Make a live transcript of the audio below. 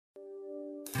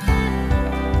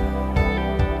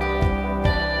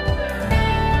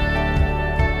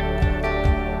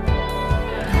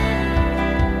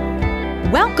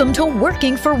Welcome to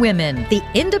Working for Women, the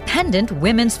Independent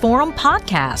Women's Forum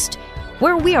podcast,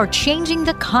 where we are changing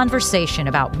the conversation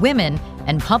about women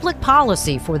and public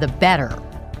policy for the better.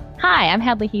 Hi, I'm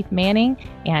Hadley Heath Manning,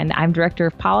 and I'm Director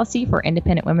of Policy for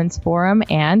Independent Women's Forum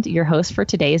and your host for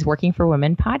today's Working for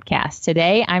Women podcast.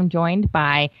 Today, I'm joined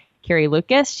by Carrie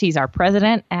Lucas. She's our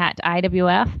president at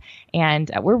IWF,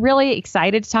 and we're really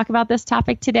excited to talk about this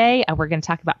topic today. We're going to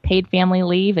talk about paid family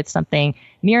leave. It's something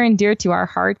near and dear to our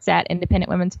hearts at Independent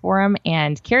Women's Forum,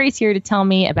 and Carrie's here to tell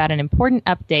me about an important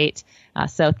update.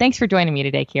 So thanks for joining me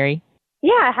today, Carrie.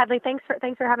 Yeah, Hadley, thanks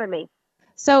for having me.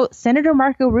 So Senator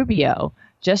Marco Rubio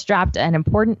just dropped an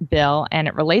important bill, and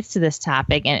it relates to this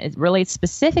topic, and it relates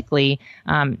specifically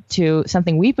to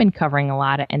something we've been covering a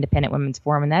lot at Independent Women's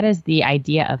Forum, and that is the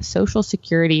idea of Social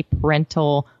Security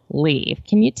parental leave.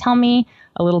 Can you tell me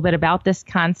a little bit about this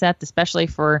concept, especially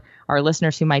for our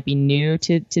listeners who might be new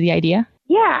to the idea?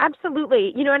 Yeah,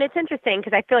 absolutely. You know, and it's interesting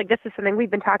because I feel like this is something we've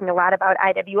been talking a lot about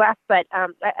IWF, but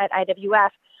at IWF.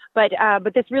 But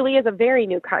this really is a very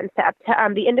new concept.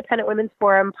 The Independent Women's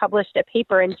Forum published a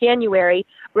paper in January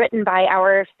written by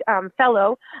our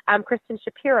fellow, Kristen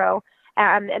Shapiro,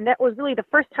 and that was really the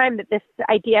first time that this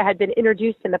idea had been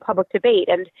introduced in the public debate.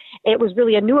 And it was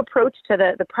really a new approach to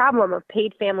the problem of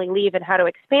paid family leave and how to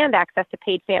expand access to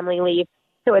paid family leave.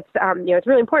 So it's it's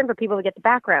really important for people to get the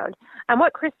background.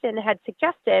 What Kristen had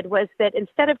suggested was that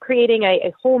instead of creating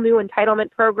a whole new entitlement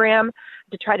program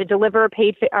to try to deliver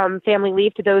paid family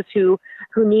leave to those who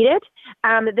need it,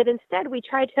 that instead we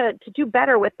try to do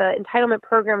better with the entitlement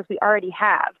programs we already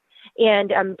have. And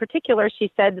in particular,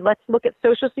 she said, let's look at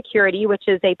Social Security, which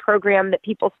is a program that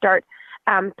people start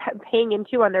paying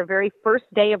into on their very first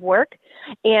day of work.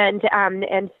 And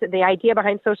so the idea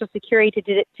behind Social Security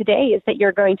today is that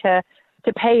you're going to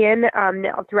pay in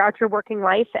throughout your working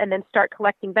life and then start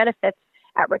collecting benefits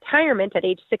at retirement at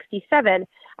age 67.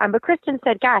 But Kristen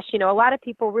said, gosh, a lot of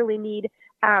people really need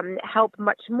help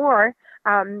much more,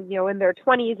 in their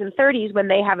 20s and 30s when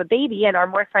they have a baby and are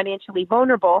more financially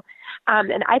vulnerable.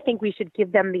 And I think we should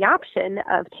give them the option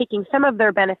of taking some of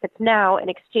their benefits now in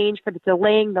exchange for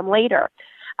delaying them later.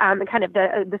 And kind of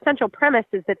the central premise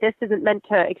is that this isn't meant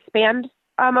to expand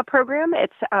a program.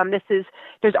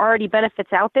 There's already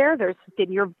benefits out there.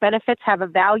 Your benefits have a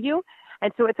value.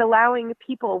 And so it's allowing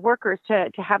workers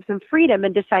to have some freedom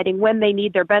in deciding when they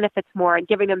need their benefits more and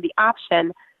giving them the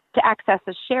option to access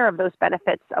a share of those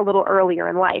benefits a little earlier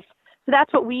in life. So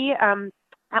that's what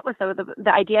that was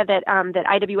the idea that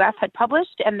IWF had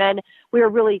published. And then we were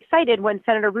really excited when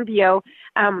Senator Rubio,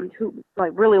 who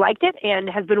really liked it and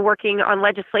has been working on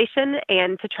legislation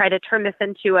and to try to turn this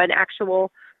into an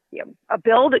actual a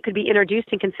bill that could be introduced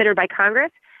and considered by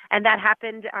Congress. And that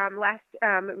happened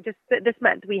just this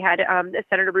month. We had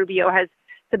Senator Rubio has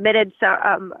submitted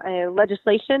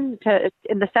legislation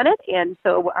in the Senate. And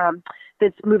so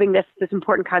that's moving this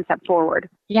important concept forward.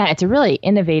 Yeah, it's a really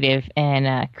innovative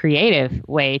and creative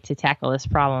way to tackle this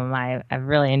problem. I've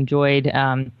really enjoyed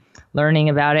learning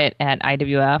about it at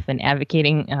IWF and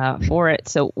advocating for it.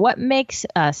 So what makes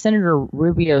Senator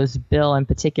Rubio's bill in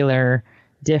particular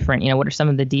different? What are some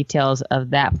of the details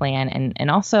of that plan? And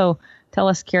also tell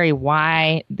us, Carrie,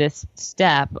 why this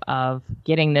step of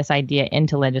getting this idea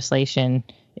into legislation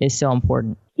is so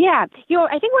important. Yeah,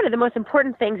 I think one of the most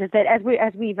important things is that as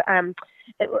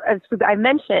I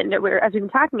mentioned, as we've been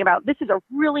talking about, this is a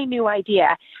really new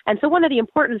idea. And so one of the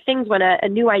important things when a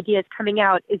new idea is coming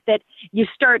out is that you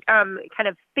start kind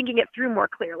of thinking it through more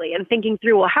clearly and thinking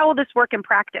through, well, how will this work in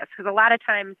practice? Because a lot of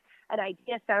times an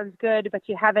idea sounds good, but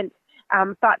you haven't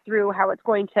thought through how it's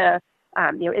going to,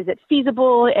 is it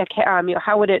feasible?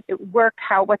 How would it work?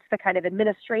 What's the kind of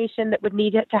administration that would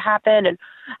need it to happen?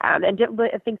 And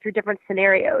think through different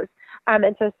scenarios.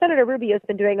 And so Senator Rubio has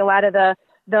been doing a lot of the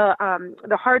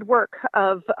hard work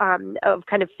of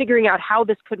kind of figuring out how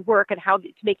this could work and how to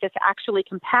make this actually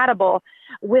compatible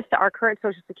with our current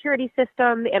Social Security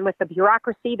system and with the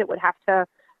bureaucracy that would have to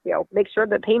make sure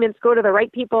that payments go to the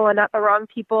right people and not the wrong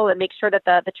people, and make sure that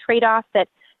the trade-off that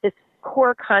this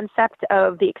core concept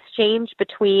of the exchange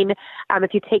between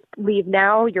if you take leave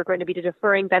now, you're going to be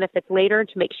deferring benefits later,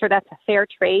 to make sure that's a fair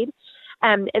trade.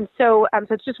 And so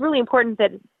it's just really important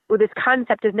that this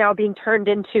concept is now being turned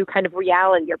into kind of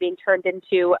reality, or being turned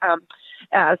into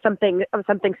something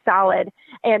solid.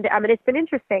 And it's been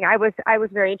interesting. I was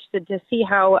very interested to see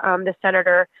how the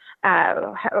senator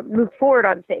moved forward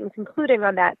on things, including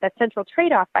on that central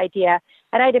trade-off idea.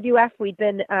 At IWF, we've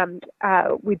been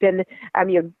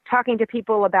talking to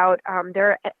people about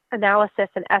their analysis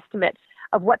and estimates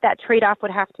of what that trade-off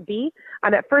would have to be.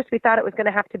 At first, we thought it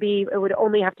would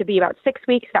only have to be about 6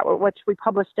 weeks, which we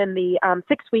published in the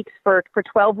 6 weeks for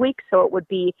 12 weeks. So it would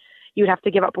be, you'd have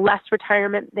to give up less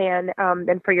retirement than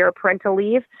for your parental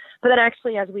leave. But then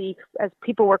actually, as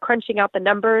people were crunching out the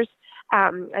numbers,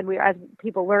 as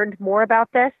people learned more about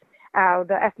this,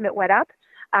 the estimate went up.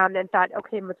 And thought,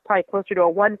 okay, it's probably closer to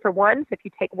a 1-for-1. So if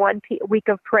you take 1 week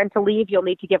of parental leave, you'll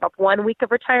need to give up 1 week of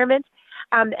retirement.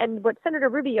 And what Senator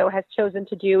Rubio has chosen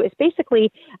to do is basically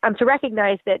to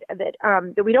recognize that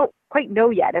we don't quite know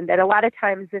yet, and that a lot of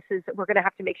times we're going to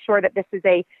have to make sure that this is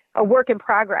a work in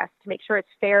progress, to make sure it's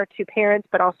fair to parents,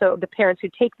 but also the parents who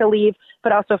take the leave,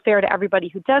 but also fair to everybody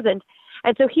who doesn't.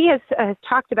 And so he has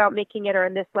talked about making it, or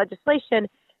in this legislation,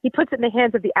 he puts it in the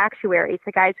hands of the actuaries,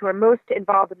 the guys who are most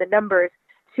involved in the numbers,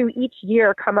 to each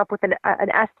year come up with an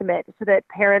estimate, so that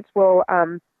parents will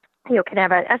can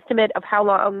have an estimate of how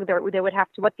long they would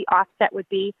have to, what the offset would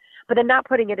be, but then not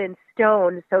putting it in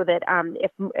stone, so that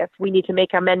if we need to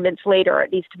make amendments later, or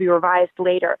it needs to be revised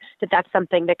later, that's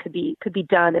something that could be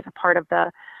done as a part of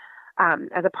the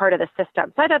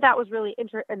system. So I thought that was really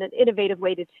an innovative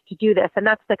way to do this, and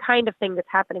that's the kind of thing that's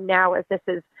happening now as this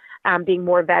is being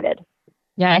more vetted.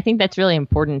 Yeah, I think that's really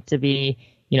important to be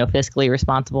fiscally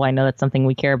responsible. I know that's something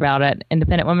we care about at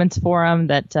Independent Women's Forum,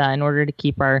 that in order to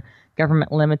keep our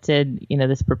government limited,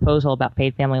 this proposal about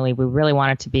paid family leave, we really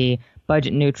want it to be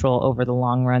budget neutral over the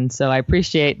long run. So I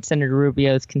appreciate Senator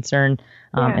Rubio's concern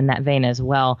in that vein as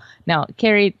well. Now,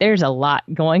 Carrie, there's a lot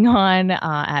going on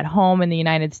at home in the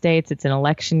United States. It's an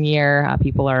election year.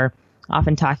 People are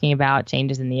often talking about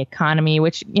changes in the economy,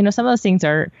 which, some of those things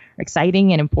are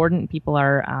exciting and important. People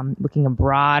are looking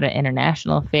abroad at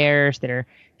international affairs. They're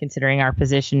considering our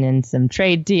position in some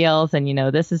trade deals. And,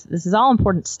 this is all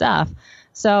important stuff.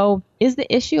 So is the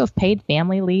issue of paid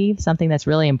family leave something that's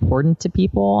really important to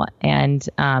people? And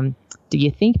do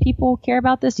you think people care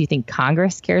about this? Do you think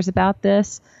Congress cares about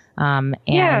this? Why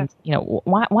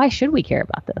should we care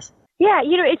about this? Yeah,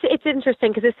 it's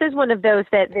interesting, because this is one of those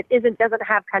that doesn't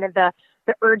have kind of the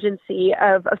urgency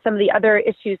of some of the other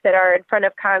issues that are in front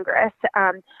of Congress.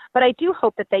 But I do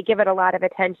hope that they give it a lot of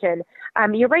attention.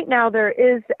 Right now there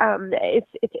is,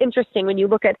 it's interesting when you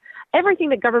look at everything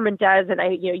that government does, and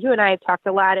you and I have talked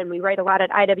a lot, and we write a lot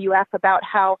at IWF about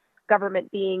how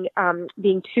government being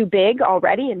too big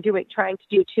already and trying to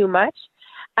do too much.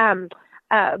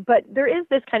 But there is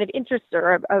this kind of interest,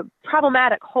 or a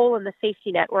problematic hole in the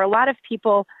safety net, where a lot of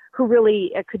people who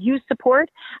really could use support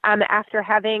after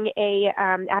having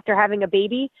a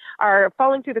baby are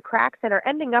falling through the cracks and are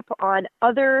ending up on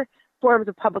other forms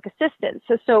of public assistance.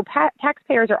 So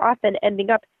taxpayers are often ending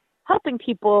up helping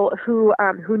people who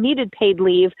needed paid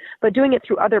leave, but doing it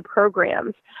through other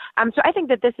programs. So I think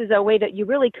that this is a way that you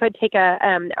really could take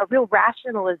a real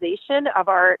rationalization of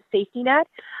our safety net,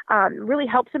 really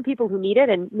help some people who need it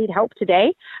and need help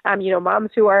today.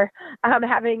 Moms who are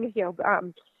having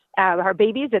our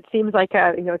babies. It seems like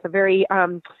it's a very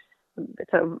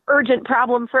it's an urgent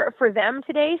problem for them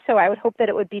today. So I would hope that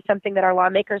it would be something that our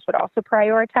lawmakers would also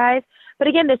prioritize. But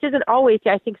again, this isn't always.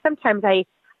 I think sometimes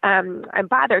I'm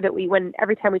bothered that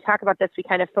every time we talk about this, we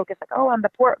kind of focus like, oh, on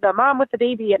the mom with the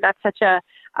baby, and not such a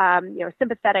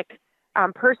sympathetic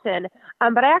person.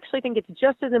 But I actually think it's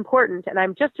just as important, and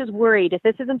I'm just as worried if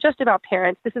this isn't just about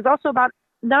parents. This is also about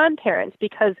non-parents,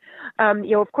 because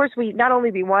of course we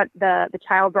want the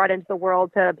child brought into the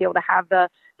world to be able to have the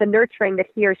nurturing that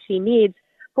he or she needs,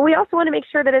 but we also want to make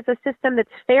sure that it's a system that's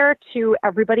fair to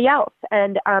everybody else.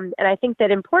 And I think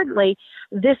that importantly,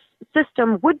 this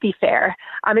system would be fair.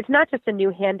 It's not just a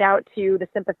new handout to the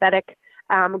sympathetic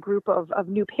group of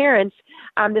new parents.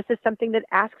 This is something that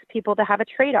asks people to have a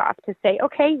trade-off, to say,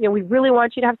 okay, we really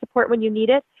want you to have support when you need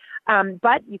it,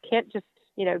 but you can't just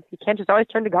always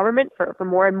turn to government for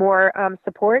more and more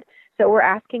support. So we're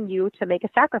asking you to make a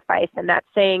sacrifice, and that's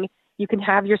saying you can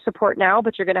have your support now,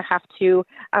 but you're going to have to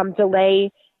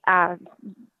delay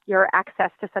your access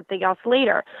to something else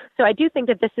later. So I do think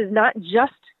that this is not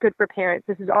just good for parents.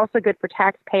 This is also good for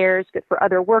taxpayers, good for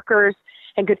other workers,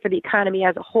 and good for the economy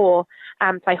as a whole.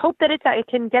 So I hope that it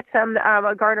can get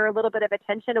garner a little bit of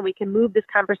attention, and we can move this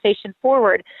conversation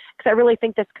forward, because I really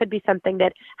think this could be something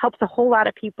that helps a whole lot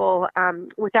of people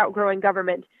without growing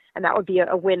government, and that would be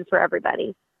a win for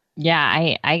everybody.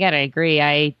 Yeah, I gotta agree.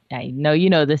 I know you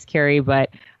know this, Carrie, but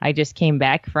I just came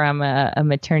back from a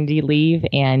maternity leave,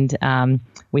 and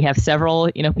we have several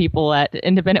people at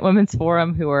Independent Women's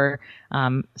Forum who are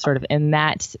sort of in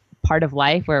that part of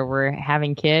life where we're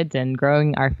having kids and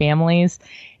growing our families.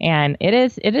 And it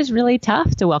is really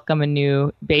tough to welcome a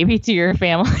new baby to your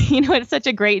family. It's such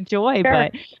a great joy, Sure.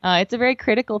 but it's a very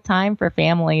critical time for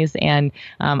families. And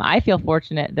I feel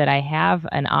fortunate that I have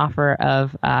an offer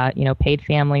of, paid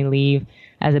family leave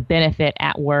as a benefit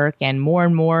at work, and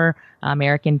more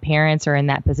American parents are in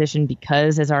that position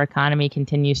because as our economy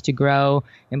continues to grow,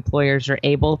 employers are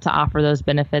able to offer those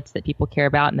benefits that people care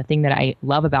about. And the thing that I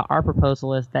love about our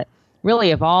proposal is that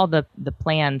really of all the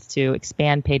plans to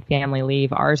expand paid family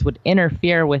leave, ours would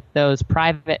interfere with those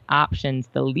private options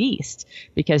the least,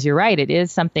 because you're right, it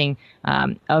is something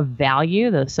of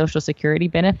value, the Social Security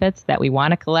benefits that we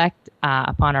want to collect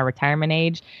upon our retirement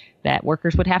age, that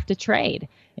workers would have to trade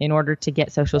in order to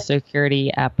get Social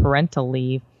Security parental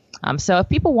leave. So if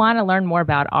people want to learn more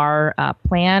about our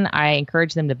plan, I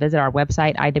encourage them to visit our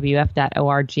website,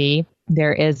 iwf.org.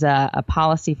 There is a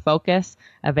policy focus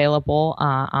available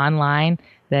online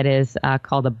that is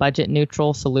called a budget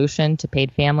neutral solution to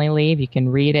paid family leave. You can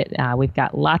read it. We've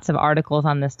got lots of articles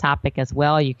on this topic as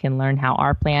well. You can learn how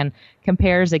our plan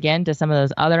compares again to some of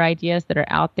those other ideas that are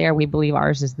out there. We believe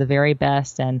ours is the very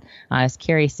best, and as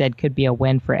Carrie said, could be a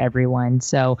win for everyone.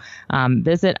 So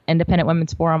visit Independent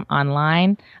Women's Forum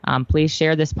online. Please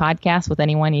share this podcast with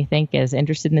anyone you think is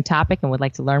interested in the topic and would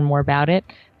like to learn more about it.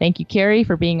 Thank you, Carrie,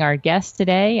 for being our guest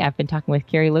today. I've been talking with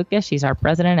Carrie Lucas. She's our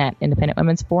president at Independent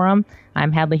Women's Forum.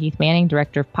 I'm Hadley Heath Manning,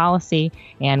 director of policy,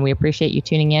 and we appreciate you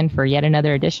tuning in for yet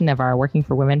another edition of our Working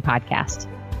for Women podcast.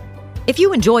 If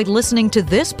you enjoyed listening to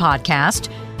this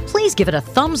podcast, please give it a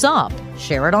thumbs up,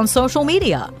 share it on social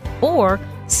media, or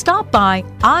stop by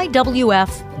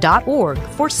iwf.org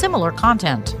for similar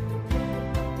content.